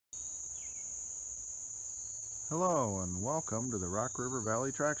Hello and welcome to the Rock River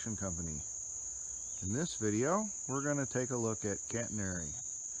Valley Traction Company. In this video we're going to take a look at catenary,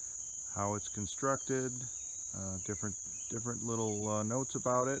 how it's constructed, different little notes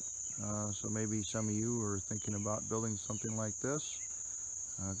about it. So maybe some of you are thinking about building something like this.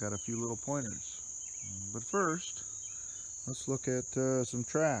 Got a few little pointers. But first, let's look at some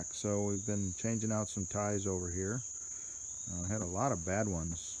tracks. So we've been changing out some ties over here. Had a lot of bad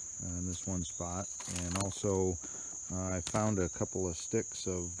ones in this one spot, and also I found a couple of sticks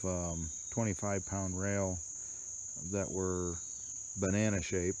of 25-pound rail that were banana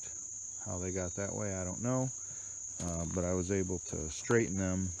shaped. How they got that way, I don't know, but I was able to straighten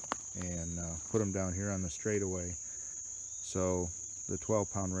them and put them down here on the straightaway. So the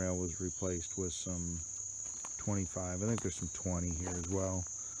 12-pound rail was replaced with some 25. I think there's some 20 here as well.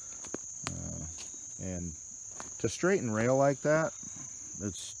 And to straighten rail like that,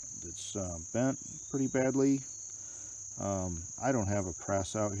 it's bent pretty badly. I don't have a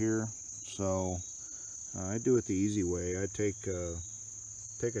press out here, so I do it the easy way. I take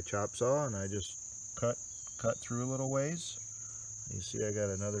a chop saw and I just cut through a little ways. You see I got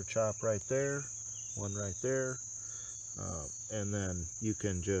another chop right there, one right there, and then you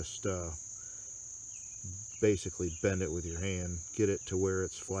can just basically bend it with your hand, get it to where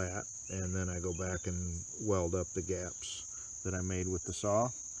it's flat, and then I go back and weld up the gaps that I made with the saw,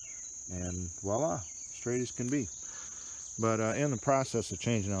 and voila, straight as can be. But in the process of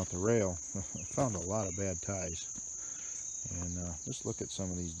changing out the rail, I found a lot of bad ties. And just look at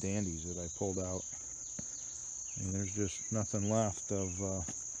some of these dandies that I pulled out. And there's just nothing left of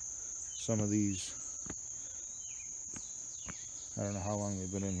some of these. I don't know how long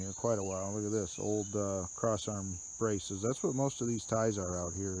they've been in here, quite a while. Look at this, old cross-arm braces. That's what most of these ties are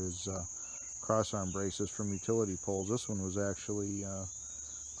out here, is cross-arm braces from utility poles. This one was actually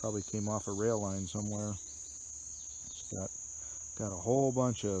probably came off a rail line somewhere. It's got a whole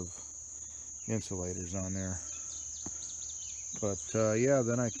bunch of insulators on there. But yeah,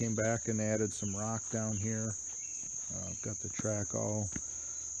 then I came back and added some rock down here. Got the track all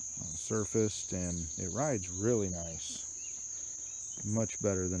surfaced, and it rides really nice. Much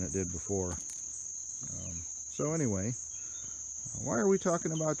better than it did before. So anyway, why are we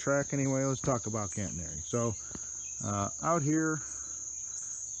talking about track anyway? Let's talk about catenary. So out here,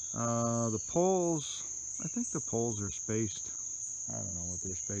 the poles, I think the poles are spaced. I don't know what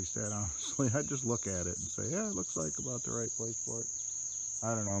they're spaced at, honestly. I just look at it and say, yeah, it looks like about the right place for it.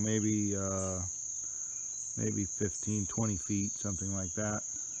 I don't know, maybe 15, 20 feet, something like that.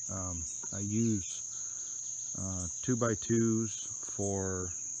 I use 2x2s for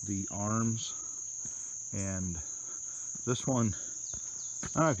the arms, and this one,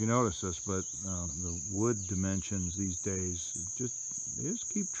 I don't know if you notice this, but the wood dimensions these days, they just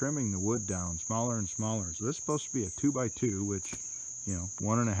keep trimming the wood down smaller and smaller. So this is supposed to be a 2x2, which, you know,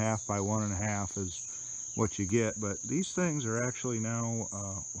 1.5 by 1.5 is what you get, but these things are actually now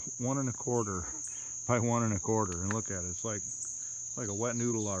 1.25 by 1.25, and look at it, it's like a wet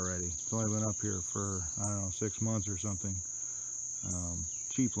noodle already. It's only been up here for, I don't know, 6 months or something.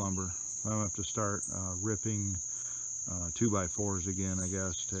 Cheap lumber. I don't have to start ripping 2x4s again, I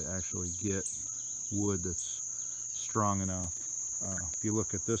guess, to actually get wood that's strong enough. If you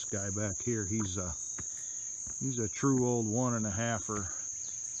look at this guy back here, he's a true old 1.5er,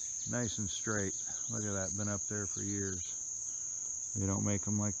 nice and straight. Look at that, been up there for years. They don't make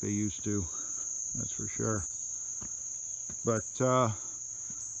them like they used to, that's for sure. But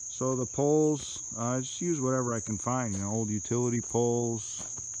so the poles, I just use whatever I can find, you know, old utility poles,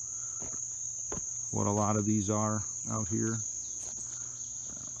 what a lot of these are out here.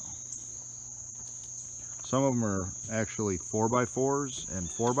 Some of them are actually 4x4s and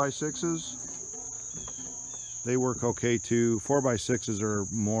 4x6s. They work okay too. 4x6s are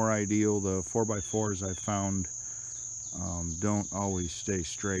more ideal. The 4x4s I found don't always stay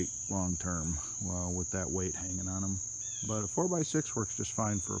straight long term with that weight hanging on them. But a 4x6 works just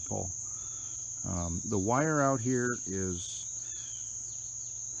fine for a pole. The wire out here is,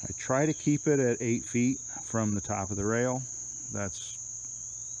 I try to keep it at 8 feet from the top of the rail. That's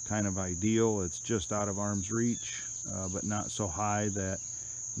kind of ideal. It's just out of arm's reach, but not so high that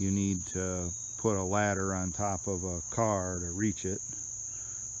you need to put a ladder on top of a car to reach it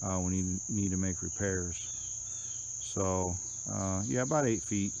when you need to make repairs. So yeah, about 8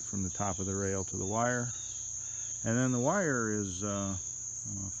 feet from the top of the rail to the wire. And then the wire is, I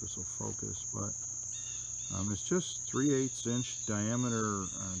don't know if this will focus, but it's just 3/8 inch diameter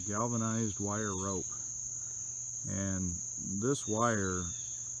galvanized wire rope. And this wire,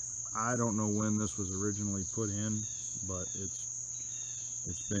 I don't know when this was originally put in, but it's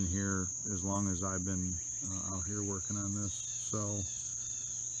It's been here as long as I've been out here working on this. So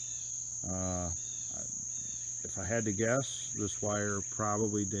if I had to guess, this wire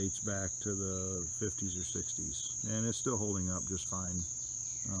probably dates back to the 50s or 60s, and it's still holding up just fine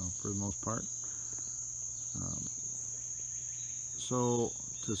for the most part. So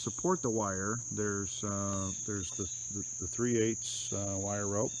to support the wire, there's the 3/8 wire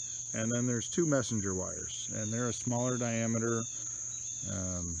rope, and then there's two messenger wires, and they're a smaller diameter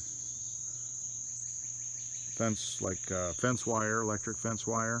fence wire, electric fence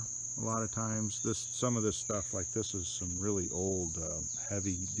wire. A lot of times some of this stuff like this is some really old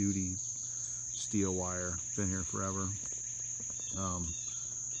heavy duty steel wire, been here forever.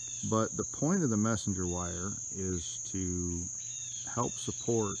 But the point of the messenger wire is to help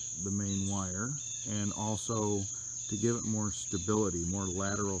support the main wire and also to give it more stability, more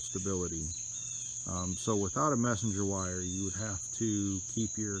lateral stability. So without a messenger wire, you would have to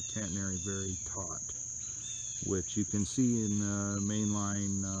keep your catenary very taut, which you can see in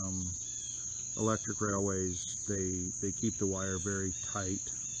mainline electric railways. They keep the wire very tight,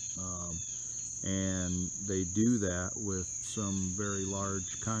 and they do that with some very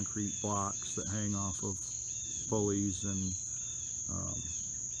large concrete blocks that hang off of pulleys, and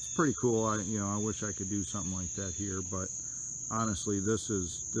it's pretty cool. I wish I could do something like that here, but honestly, this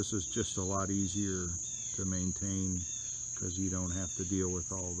is just a lot easier to maintain because you don't have to deal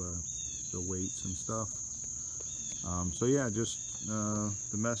with all the weights and stuff. So yeah, just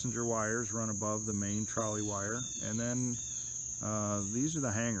the messenger wires run above the main trolley wire, and then these are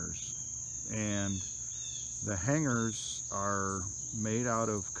the hangers, and the hangers are made out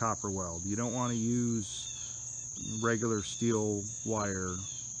of copper weld. You don't want to use regular steel wire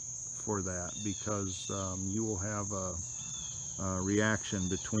for that, because you will have a reaction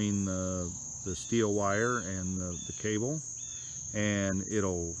between the steel wire and the cable, and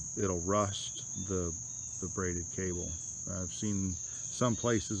it'll rust the braided cable. I've seen some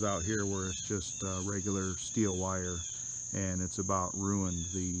places out here where it's just regular steel wire, and it's about ruined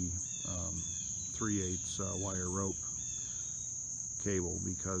the 3/8 wire rope cable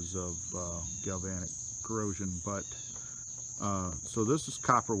because of galvanic corrosion. But so this is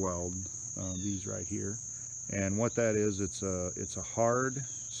copper weld, these right here, and what that is, it's a hard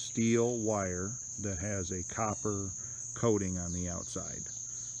steel wire that has a copper coating on the outside.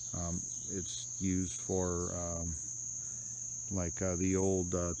 It's used for like the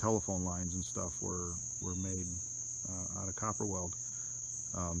old telephone lines and stuff were made out of copper weld.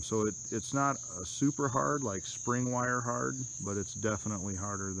 So it's not a super hard, like spring wire hard, but it's definitely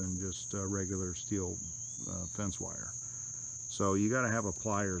harder than just regular steel fence wire. So you got to have a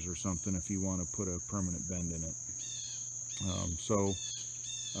pliers or something if you want to put a permanent bend in it. So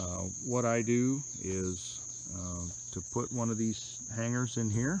what I do is to put one of these hangers in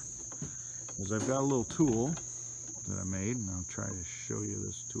here is I've got a little tool that I made, and I'll try to show you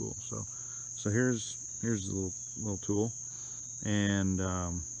this tool. So here's the little tool, and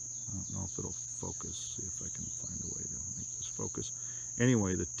I don't know if it'll focus. See if I can find a way to make this focus.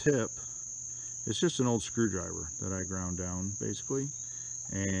 Anyway, the tip, it's just an old screwdriver that I ground down basically,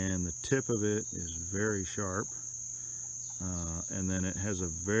 and the tip of it is very sharp, and then it has a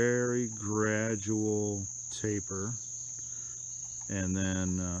very gradual taper, and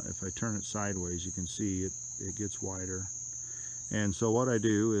then if I turn it sideways, you can see it gets wider. And so what I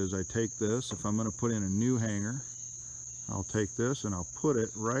do is I take this, if I'm going to put in a new hanger, I'll take this and I'll put it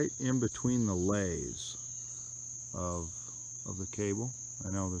right in between the lays of the cable. I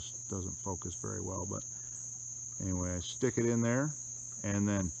know this doesn't focus very well, but anyway, I stick it in there and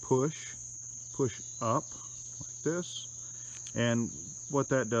then push up like this, and what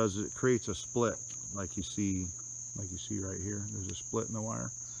that does is it creates a split, like you see right here. There's a split in the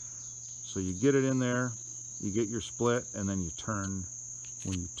wire. So you get it in there, you get your split, and then you turn.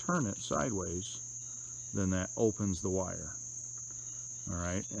 When you turn it sideways, then that opens the wire. All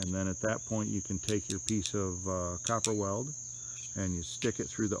right, and then at that point you can take your piece of copper weld and you stick it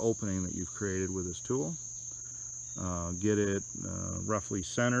through the opening that you've created with this tool. Get it roughly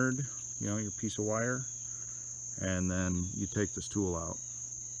centered, your piece of wire, and then you take this tool out.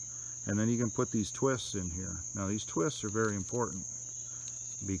 And then you can put these twists in here. Now these twists are very important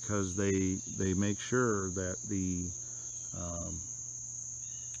because they make sure that the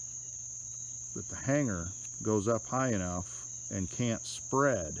hanger goes up high enough and can't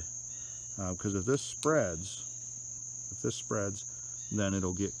spread, because if this spreads, then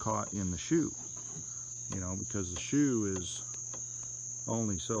it'll get caught in the shoe, because the shoe is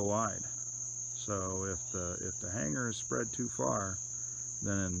only so wide. So if the hanger is spread too far,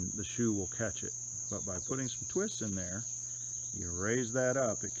 then the shoe will catch it. But by putting some twists in there, You raise that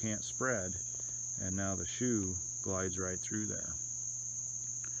up, it can't spread, and now the shoe glides right through there.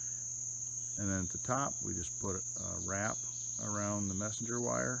 And then at the top, we just put a wrap around the messenger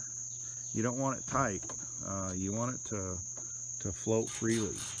wire. You don't want it tight. You want it to float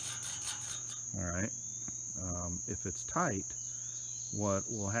freely. All right. If it's tight, what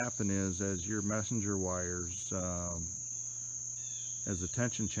will happen is, as your messenger wires, as the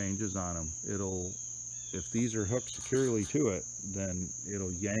tension changes on them, if these are hooked securely to it, then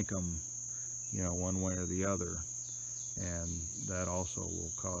it'll yank them, one way or the other, and that also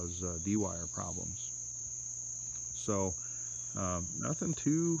will cause D-wire problems. So nothing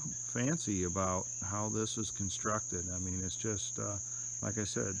too fancy about how this is constructed. I mean, it's just like I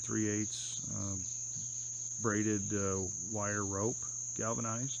said, 3/8 braided wire rope,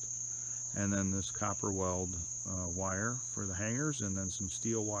 galvanized, and then this copper weld wire for the hangers, and then some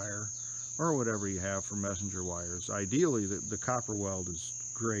steel wire or whatever you have for messenger wires. Ideally, the copper weld is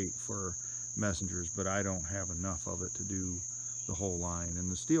great for messengers, but I don't have enough of it to do the whole line, and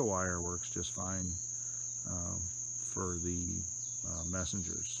the steel wire works just fine for the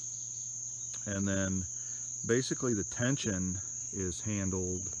messengers. And then basically the tension is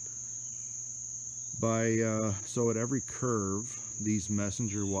handled by so at every curve, these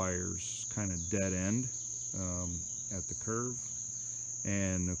messenger wires kind of dead end at the curve,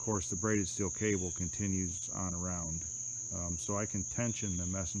 and of course the braided steel cable continues on around, so I can tension the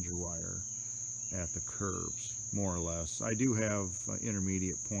messenger wire at the curves more or less. I do have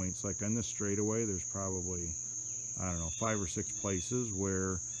intermediate points, like on this straightaway there's probably, I don't know, 5 or 6 places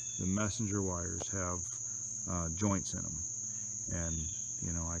where the messenger wires have joints in them, and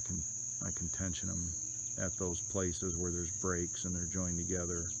I can tension them at those places where there's breaks and they're joined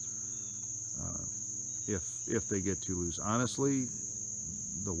together if they get too loose. Honestly,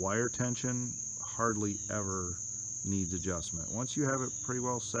 the wire tension hardly ever needs adjustment. Once you have it pretty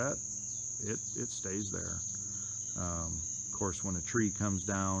well set, it stays there. Of course, when a tree comes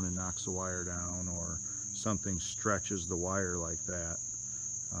down and knocks the wire down, or something stretches the wire like that,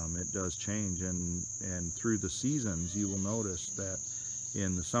 it does change. And through the seasons, you will notice that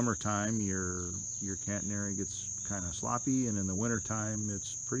in the summertime your catenary gets kind of sloppy, and in the wintertime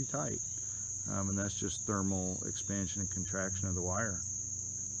it's pretty tight, and that's just thermal expansion and contraction of the wire.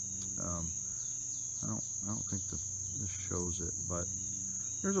 I don't think this shows it, but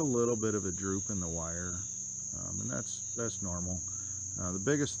there's a little bit of a droop in the wire, and that's normal. The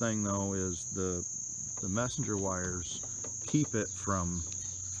biggest thing though is the messenger wires keep it from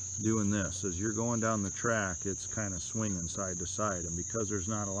doing this. As you're going down the track, it's kind of swinging side to side, and because there's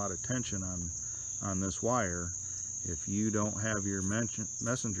not a lot of tension on this wire, if you don't have your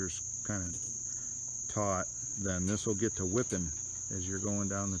messengers kind of taut, then this will get to whipping as you're going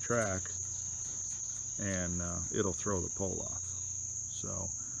down the track, and it'll throw the pole off. So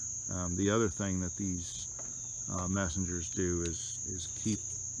the other thing that these messengers do is keep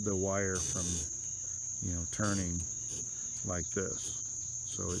the wire from turning like this.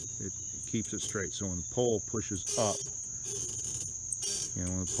 So it keeps it straight. So when the pole pushes up,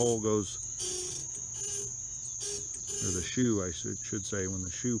 when the pole goes, or the shoe, I should say, when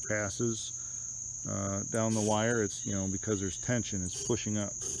the shoe passes down the wire, it's, because there's tension, it's pushing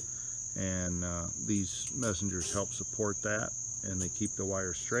up. And these messengers help support that, and they keep the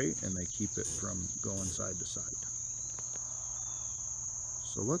wire straight, and they keep it from going side to side.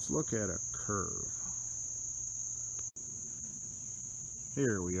 So let's look at a curve.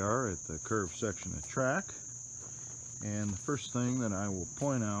 Here we are at the curved section of track, and the first thing that I will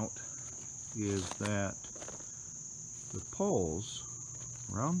point out is that the poles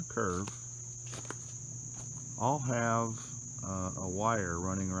around the curve all have a wire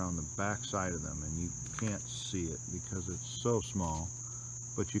running around the back side of them, and you can't see it because it's so small,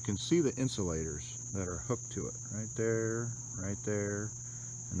 but you can see the insulators that are hooked to it right there,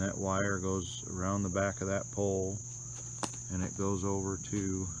 and that wire goes around the back of that pole, and it goes over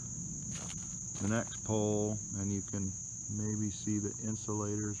to the next pole, and you can maybe see the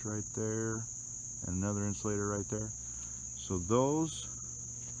insulators right there, and another insulator right there. So those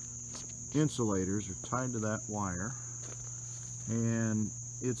insulators are tied to that wire, and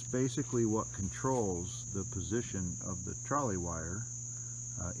it's basically what controls the position of the trolley wire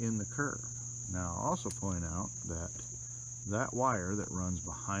in the curve. Now I'll also point out that that wire that runs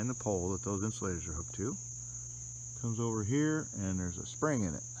behind the pole that those insulators are hooked to comes over here, and there's a spring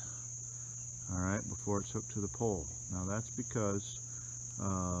in it, alright, before it's hooked to the pole. Now that's because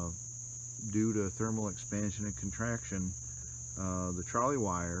due to thermal expansion and contraction, the trolley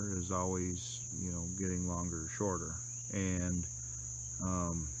wire is always, getting longer or shorter, and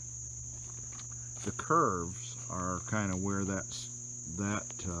the curves are kind of where that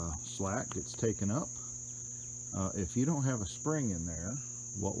slack gets taken up. If you don't have a spring in there,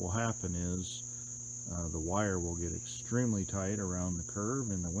 what will happen is the wire will get extremely tight around the curve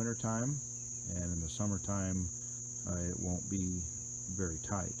in the wintertime, and in the summertime it won't be very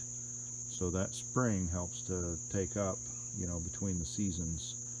tight. So that spring helps to take up, between the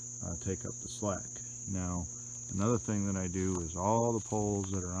seasons, take up the slack. Now, another thing that I do is all the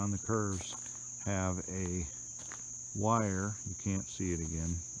poles that are on the curves have a wire. You can't see it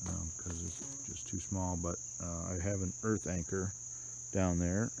again because it's just too small, but I have an earth anchor down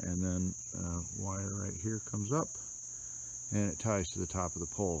there, and then wire right here comes up and it ties to the top of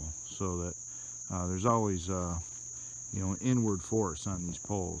the pole, so that there's always an inward force on these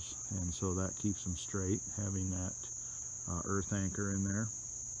poles, and so that keeps them straight, having that earth anchor in there.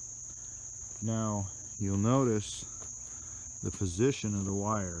 Now you'll notice the position of the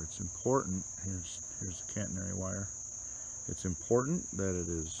wire. It's important. Here's the catenary wire. It's important that it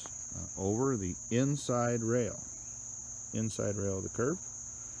is over the inside rail of the curve,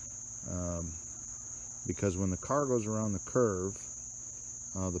 because when the car goes around the curve,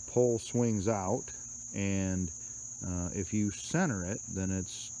 the pole swings out, and if you center it, then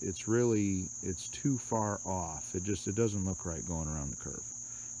it's too far off. It doesn't look right going around the curve.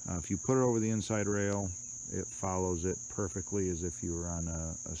 If you put it over the inside rail, it follows it perfectly as if you were on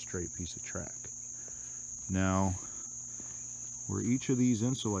a straight piece of track. Now, where each of these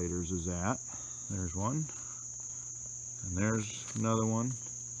insulators is at, there's one, and there's another one.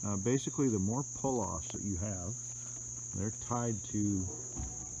 Basically, the more pull-offs that you have, they're tied to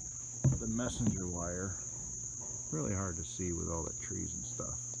the messenger wire. Really hard to see with all the trees and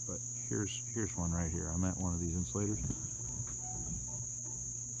stuff, but here's one right here. I'm at one of these insulators,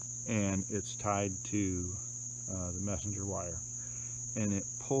 and it's tied to the messenger wire, and it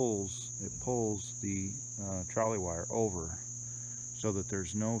pulls the trolley wire over so that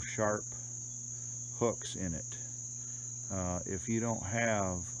there's no sharp hooks in it. If you don't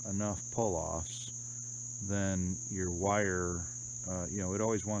have enough pull-offs, then your wire, it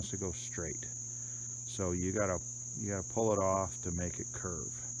always wants to go straight. So you gotta pull it off to make it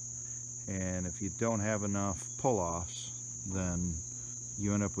curve. And if you don't have enough pull-offs, then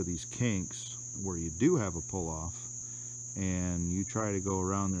you end up with these kinks where you do have a pull-off, and you try to go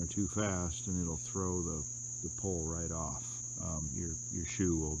around there too fast, and it'll throw the pole right off. Your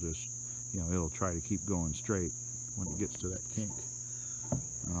shoe will just, it'll try to keep going straight when it gets to that kink.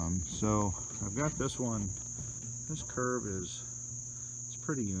 So I've got this one. This curve it's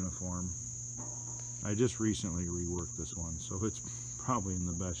pretty uniform. I just recently reworked this one, so it's probably in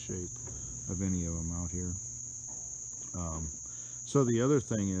the best shape of any of them out here. So the other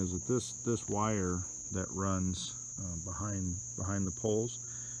thing is that this wire that runs behind the poles,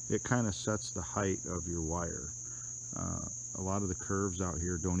 it kind of sets the height of your wire. A lot of the curves out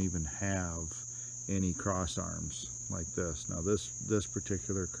here don't even have any cross arms like this. Now this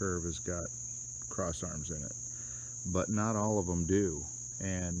particular curve has got cross arms in it, but not all of them do,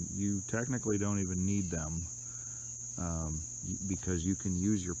 and you technically don't even need them, because you can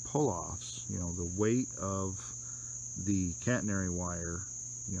use your pull-offs. The weight of the catenary wire,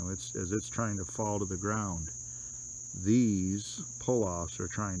 as it's trying to fall to the ground, these pull-offs are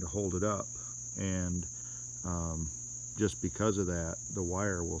trying to hold it up, and just because of that, the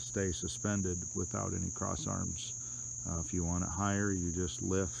wire will stay suspended without any cross arms. If you want it higher, you just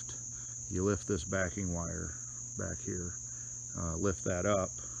lift this backing wire back here, lift that up,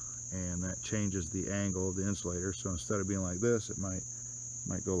 and that changes the angle of the insulator. So instead of being like this, it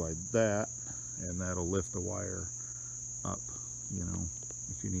might go like that, and that'll lift the wire up,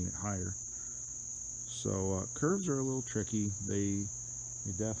 if you need it higher. So curves are a little tricky. They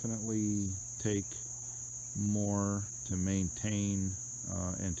definitely take more to maintain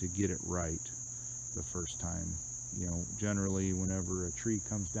and to get it right the first time. Generally whenever a tree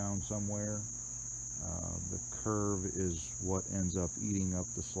comes down somewhere, the curve is what ends up eating up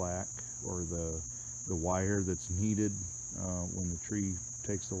the slack or the wire that's needed when the tree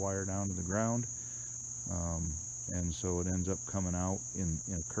takes the wire down to the ground, and so it ends up coming out in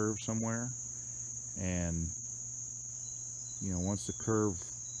a curve somewhere. And once the curve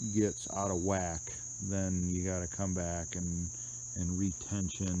gets out of whack, then you got to come back and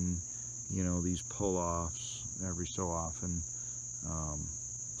retension these pull-offs every so often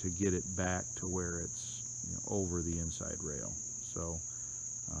to get it back to where it's over the inside rail. So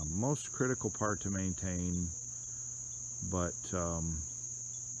most critical part to maintain, but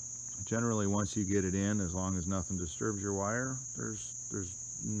generally once you get it in, as long as nothing disturbs your wire, there's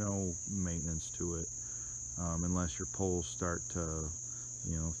no maintenance to it, unless your poles start to,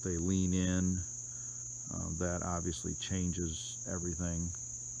 if they lean in, that obviously changes everything.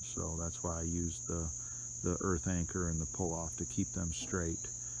 So that's why I use the earth anchor and the pull off to keep them straight.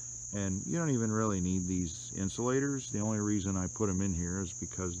 And you don't even really need these insulators. The only reason I put them in here is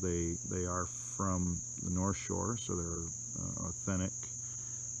because they are from the North Shore, so they're authentic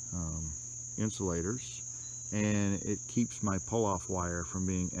insulators, and it keeps my pull-off wire from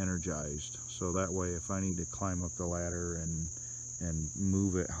being energized. So that way, if I need to climb up the ladder and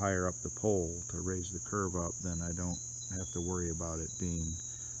move it higher up the pole to raise the curve up, then I don't have to worry about it being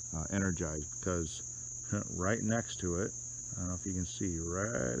energized, because right next to it, I don't know if you can see,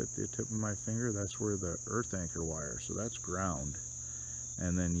 right at the tip of my finger, that's where the earth anchor wire, so that's ground.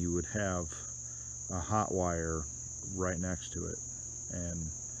 And then you would have a hot wire right next to it, and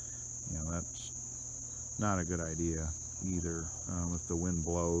you know, that's not a good idea either. If the wind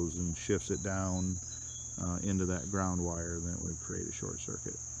blows and shifts it down into that ground wire, then it would create a short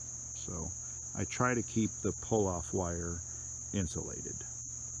circuit. So I try to keep the pull-off wire insulated.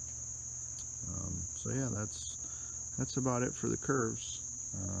 So yeah, that's about it for the curves.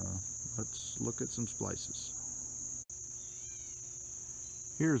 Let's look at some splices.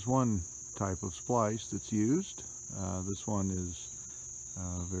 Here's one type of splice that's used. This one is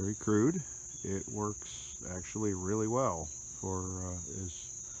very crude. It works actually really well for as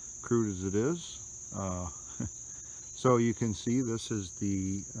crude as it is. So you can see this is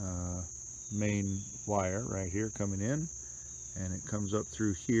the main wire right here coming in, and it comes up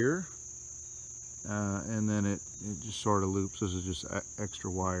through here, and then it just sort of loops. This is just extra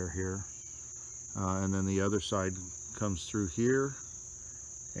wire here, and then the other side comes through here,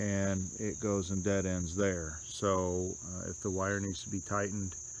 and it goes and dead ends there. So if the wire needs to be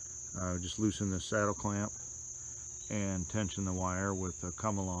tightened, just loosen the saddle clamp and tension the wire with a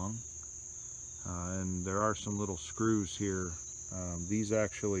come along. And there are some little screws here. These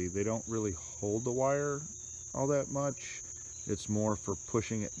actually, they don't really hold the wire all that much. It's more for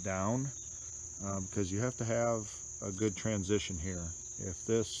pushing it down, because you have to have a good transition here. If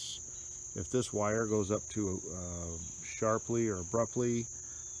this wire goes up to sharply or abruptly,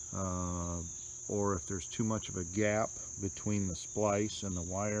 or if there's too much of a gap between the splice and the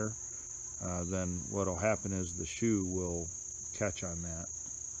wire, then what will happen is the shoe will catch on that,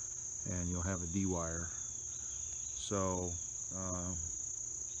 and you'll have a D-wire. So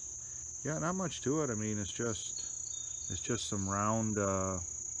yeah, not much to it. I mean, it's just some round, I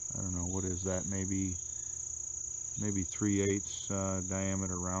don't know, what is that, maybe 3/8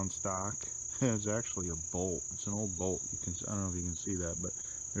 diameter round stock. It's actually a bolt. It's an old bolt. I don't know if you can see that, but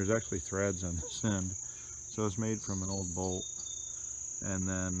there's actually threads on this end. So it's made from an old bolt. And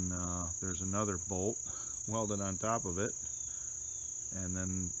then there's another bolt welded on top of it. And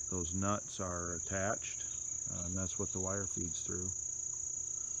then those nuts are attached, and that's what the wire feeds through.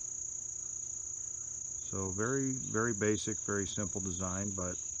 So very, very basic, very simple design,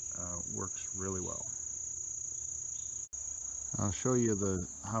 but works really well. I'll show you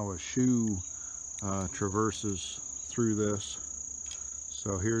how a shoe traverses through this.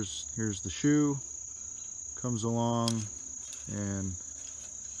 So here's the shoe, comes along and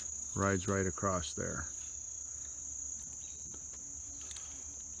rides right across there.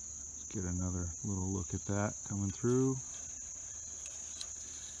 Get another little look at that coming through.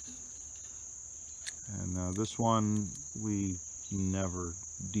 And this one, we never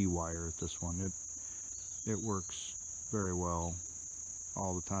de-wire at this one. It works very well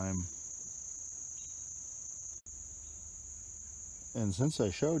all the time. And since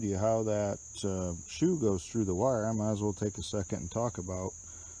I showed you how that shoe goes through the wire, I might as well take a second and talk about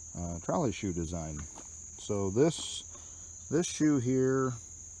trolley shoe design. So this shoe here,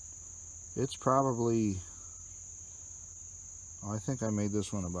 it's probably, I think I made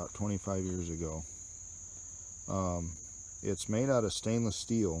this one about 25 years ago. It's made out of stainless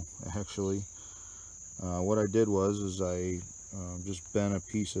steel, actually. What I did was I just bent a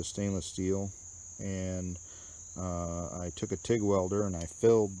piece of stainless steel, and I took a TIG welder and I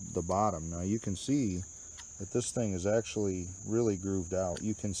filled the bottom. Now you can see that this thing is actually really grooved out.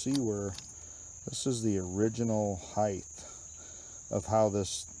 You can see where this is the original height of how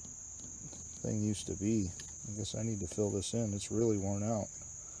this thing used to be. I guess I need to fill this in. It's really worn out.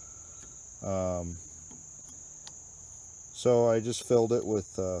 So I just filled it with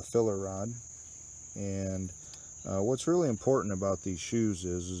filler rod. And what's really important about these shoes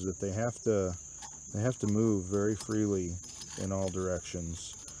is that they have to move very freely in all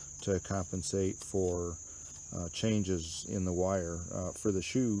directions to compensate for changes in the wire. For the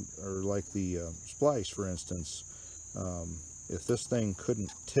shoe, or like the splice, for instance, if this thing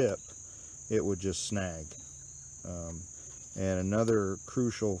couldn't tip, it would just snag. And another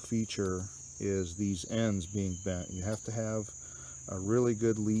crucial feature is these ends being bent. You have to have a really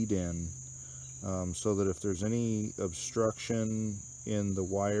good lead in, so that if there's any obstruction in the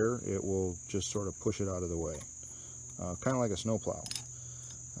wire, it will just sort of push it out of the way, kind of like a snowplow.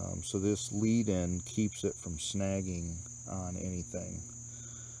 So this lead in keeps it from snagging on anything.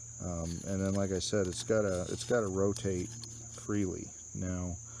 And then, like I said, it's got to rotate freely.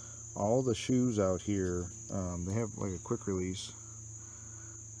 Now, all the shoes out here, they have like a quick release.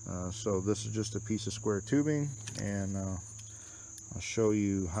 So this is just a piece of square tubing, and I'll show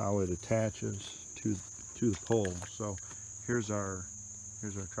you how it attaches to the pole. So here's our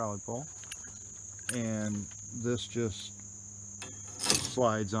trolley pole, and this just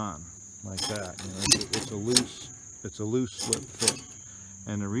slides on like that. You know, it's a loose slip fit,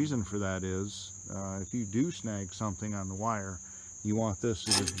 and the reason for that is if you do snag something on the wire, you want this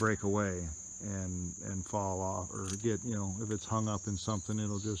to just break away and fall off, or get, you know, if it's hung up in something,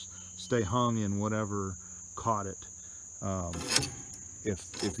 it'll just stay hung in whatever caught it.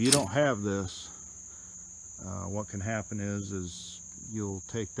 If you don't have this, what can happen is you'll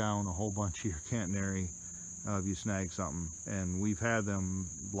take down a whole bunch of your catenary if you snag something, and we've had them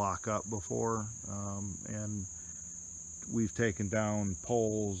lock up before, and we've taken down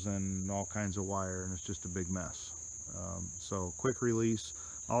poles and all kinds of wire, and it's just a big mess. So quick release.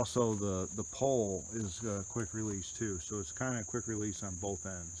 Also, the pole is quick release too, so it's kind of quick release on both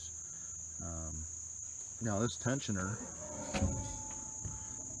ends. Now this tensioner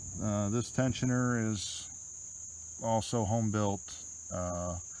is also home built.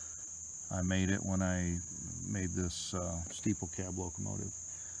 I made it when I made this steeple cab locomotive,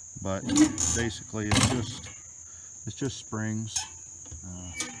 but basically it's just springs,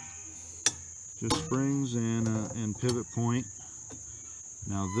 and pivot point.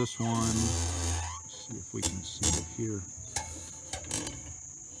 Now this one, let's see if we can see it here.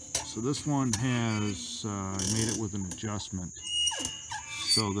 So this one has, I made it with an adjustment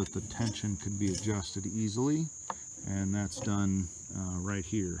so that the tension could be adjusted easily, and that's done right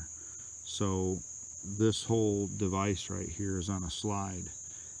here. So this whole device right here is on a slide,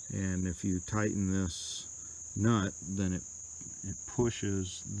 and if you tighten this nut, then it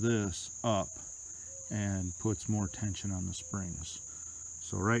pushes this up and puts more tension on the springs.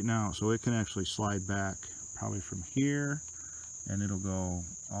 So right now, so it can actually slide back probably from here, and it'll go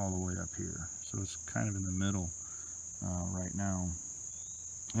all the way up here. So it's kind of in the middle right now.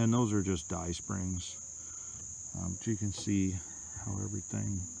 And those are just die springs. But you can see how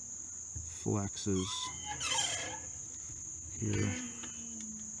everything flexes here.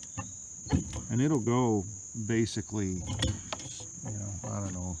 And it'll go basically, you know, I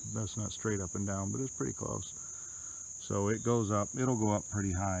don't know, that's not straight up and down, but it's pretty close. So it goes up, it'll go up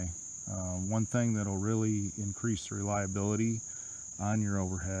pretty high. One thing that'll really increase the reliability on your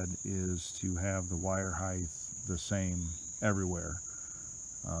overhead is to have the wire height the same everywhere.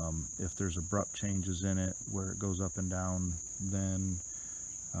 If there's abrupt changes in it where it goes up and down, then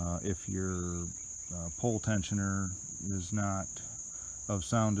if your pole tensioner is not of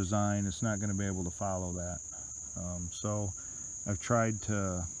sound design, it's not going to be able to follow that. So I've tried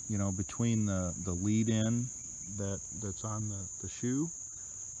to, you know, between the lead in that's on the shoe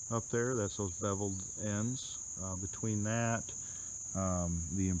up there, that's those beveled ends, between that,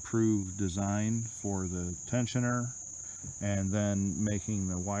 the improved design for the tensioner, and then making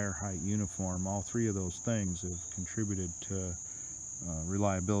the wire height uniform, all three of those things have contributed to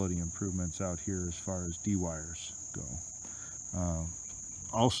reliability improvements out here as far as D-wires go.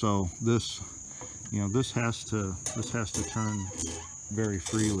 Also, this, you know, this has to turn very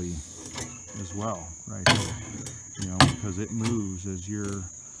freely as well, right here, you know, because it moves as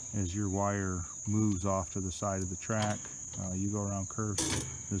your wire moves off to the side of the track. You go around curves.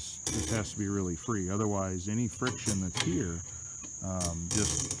 This has to be really free. Otherwise, any friction that's here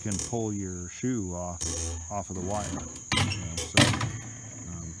just can pull your shoe off of the wire. You know, so,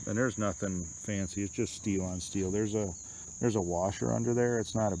 and there's nothing fancy. It's just steel on steel. There's a washer under there.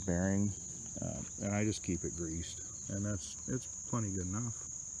 It's not a bearing, and I just keep it greased, and it's plenty good enough.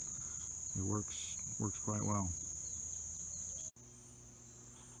 It works quite well.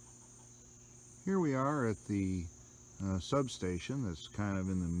 Here we are at the substation that's kind of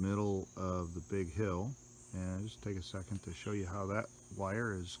in the middle of the big hill, and I'll just take a second to show you how that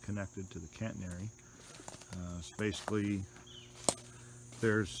wire is connected to the catenary. So basically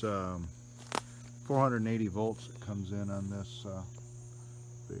there's 480 volts that comes in on this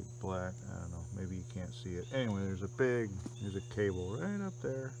big black, I don't know, maybe you can't see it. Anyway, there's a cable right up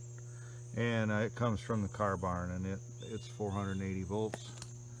there, and it comes from the car barn, and it's 480 volts,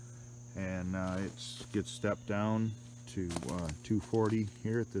 and it gets stepped down to 240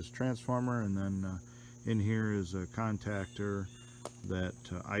 here at this transformer, and then in here is a contactor that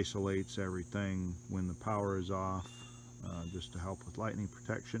isolates everything when the power is off, just to help with lightning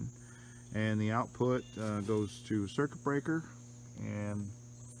protection. And the output goes to a circuit breaker and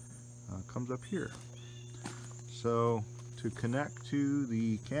comes up here. So to connect to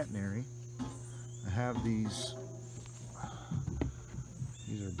the catenary, I have these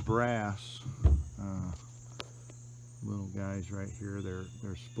are brass little guys right here.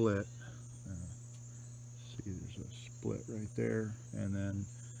 They're split. See, there's a split right there, and then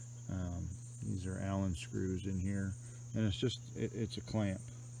these are Allen screws in here, and it's just it's a clamp,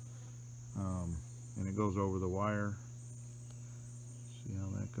 and it goes over the wire. See how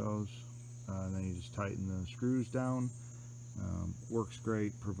that goes? And then you just tighten the screws down. Works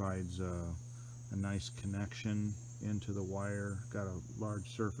great, provides a nice connection into the wire. Got a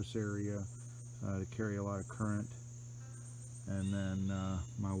large surface area to carry a lot of current. And then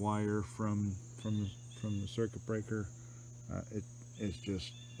my wire from the circuit breaker, it is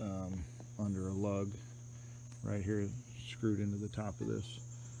just under a lug right here, screwed into the top of this.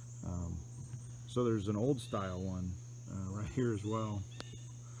 So there's an old style one right here as well.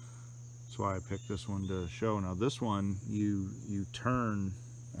 That's why I picked this one to show. Now this one, you turn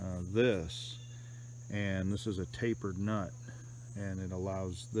this, and this is a tapered nut, and it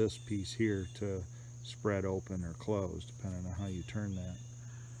allows this piece here to spread open or close depending on how you turn that.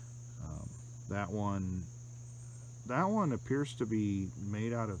 That one appears to be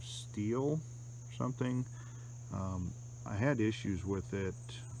made out of steel or something. I had issues with it.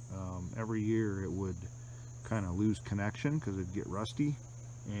 Every year it would kind of lose connection because it'd get rusty,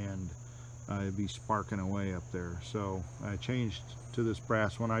 and it'd be sparking away up there. So I changed to this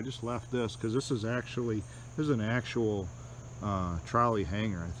brass one. I just left this because this is an actual trolley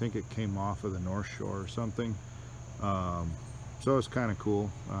hanger. I think it came off of the North Shore or something. So it's kind of cool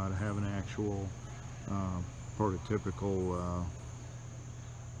to have an actual prototypical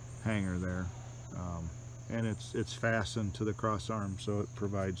hanger there, and it's fastened to the cross arm, so it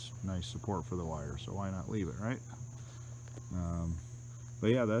provides nice support for the wire. So why not leave it, right? But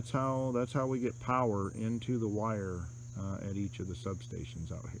yeah, that's how we get power into the wire at each of the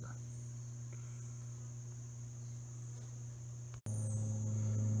substations out here.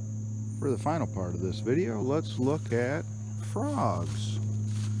 For the final part of this video, let's look at frogs.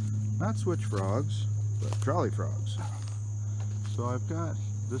 Not switch frogs, but trolley frogs. So I've got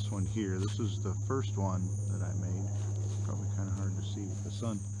this one here. This is the first one that I made. Probably kind of hard to see with the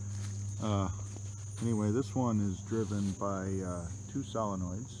sun. Anyway, this one is driven by 2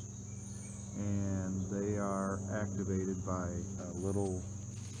 solenoids, and they are activated by a little,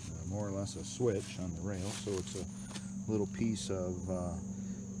 more or less a switch on the rail. So it's a little piece of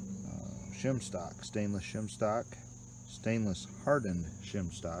shim stock, stainless hardened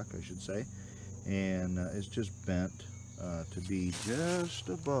shim stock, I should say, and it's just bent to be just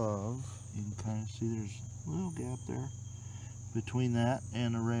above. You can kind of see there's a little gap there between that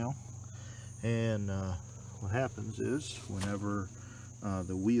and the rail. And what happens is whenever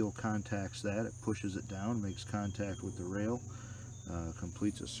the wheel contacts that, it pushes it down, makes contact with the rail,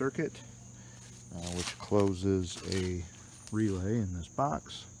 completes a circuit, which closes a relay in this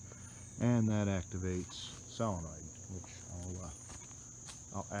box, and that activates solenoid, which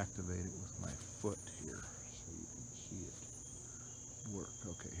I'll activate it with my foot here so you can see it work.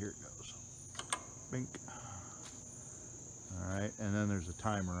 Okay, here it goes. Bink. Alright, and then there's a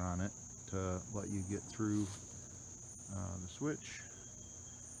timer on it to let you get through the switch,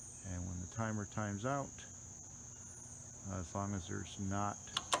 and when the timer times out, as long as there's not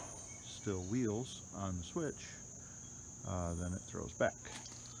still wheels on the switch, then it throws back.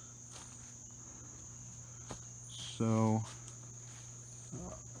 So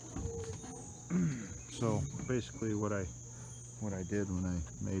so basically what I did when I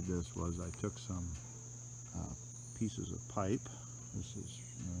made this was I took some pieces of pipe. This is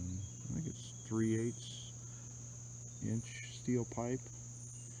I think it's 3/8 inch steel pipe,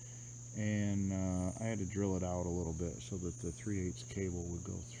 and I had to drill it out a little bit so that the 3/8 cable would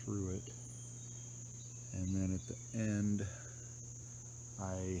go through it, and then at the end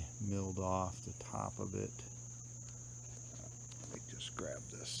I milled off the top of it. Let me just grab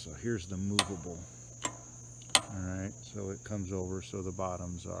this. So here's the movable. Alright, so it comes over so the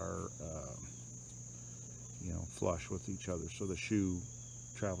bottoms are you know, flush with each other, so the shoe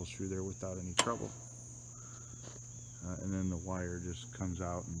travels through there without any trouble. And then the wire just comes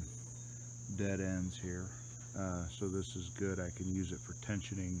out and dead ends here. So this is good. I can use it for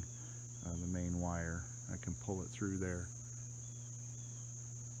tensioning the main wire. I can pull it through there.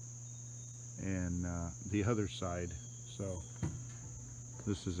 And the other side, So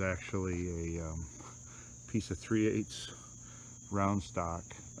this is actually a piece of 3/8 round stock.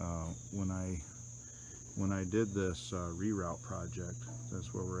 When I did this reroute project,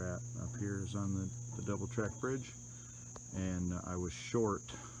 that's where we're at. Up here is on the double track bridge, and I was short.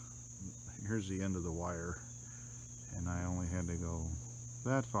 Here's the end of the wire, and I only had to go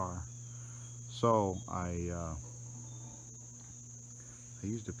that far. So I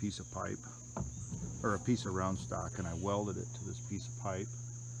used a piece of pipe, or a piece of round stock, and I welded it to this piece of pipe,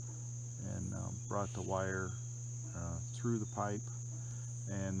 and brought the wire through the pipe,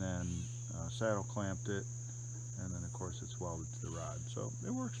 and then saddle clamped it, and then of course it's welded to the rod. So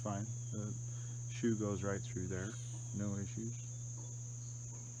it works fine. The shoe goes right through there, no issues.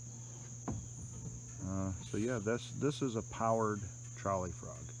 So yeah, this is a powered trolley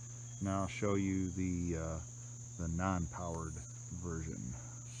frog. Now I'll show you the non-powered version.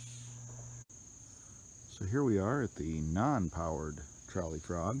 So here we are at the non-powered trolley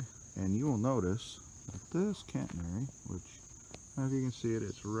frog, and you will notice that this catenary, which, I don't know if you can see it,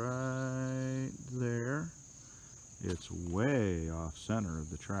 it's right there. It's way off center of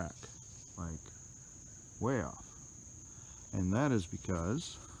the track, like way off. And that is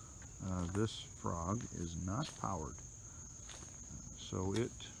because this frog is not powered. So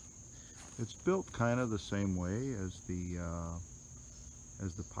it's built kind of the same way as the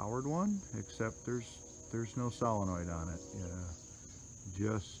powered one, except there's no solenoid on it.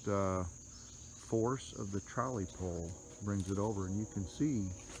 Just force of the trolley pole brings it over, and you can see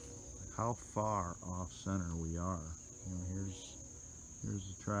how far off center we are. You know, here's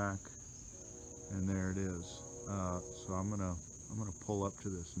the track, and there it is. So I'm gonna pull up to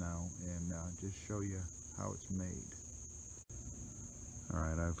this now and just show you how it's made. All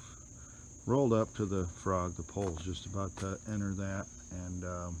right, I've rolled up to the frog. The pole's just about to enter that, and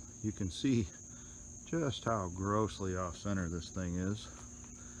you can see just how grossly off center this thing is.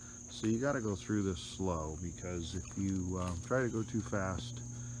 So you got to go through this slow, because if you try to go too fast,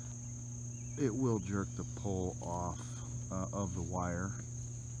 it will jerk the pole off of the wire.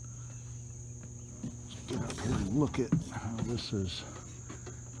 Let's get up here and look at how this is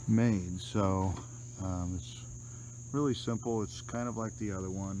made. So it's really simple. It's kind of like the other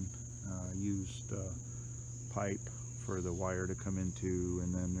one. Used pipe for the wire to come into,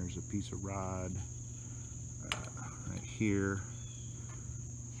 and then there's a piece of rod right here.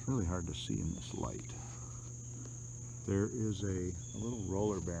 It's really hard to see in this light. There is a little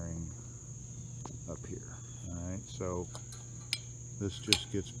roller bearing up here. Alright, so this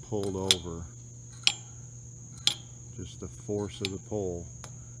just gets pulled over. Just the force of the pole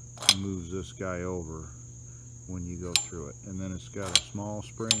moves this guy over when you go through it. And then it's got a small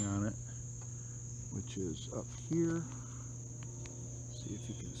spring on it, which is up here. See if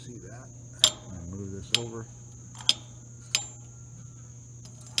you can see that. And move this over.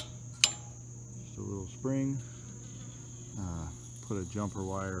 Just a little spring. Put a jumper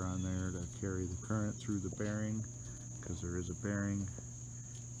wire on there to carry the current through the bearing, because there is a bearing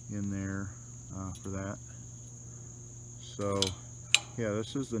in there for that. So yeah,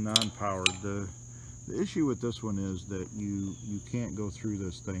 this is the non-powered. The issue with this one is that you can't go through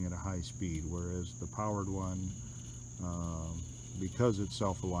this thing at a high speed, whereas the powered one, because it's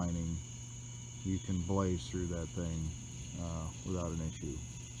self-aligning, you can blaze through that thing without an issue.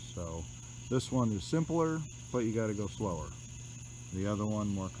 So this one is simpler, but you got to go slower. The other one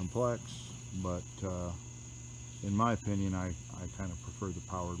more complex, but in my opinion, I kind of prefer the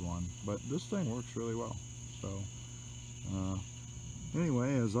powered one. But this thing works really well. So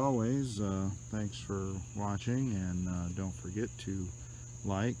anyway, as always, thanks for watching, and don't forget to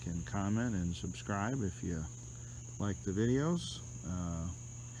like and comment and subscribe if you like the videos.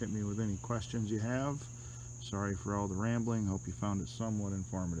 Hit me with any questions you have. Sorry for all the rambling. Hope you found it somewhat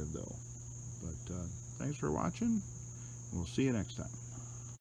informative though. But thanks for watching. We'll see you next time.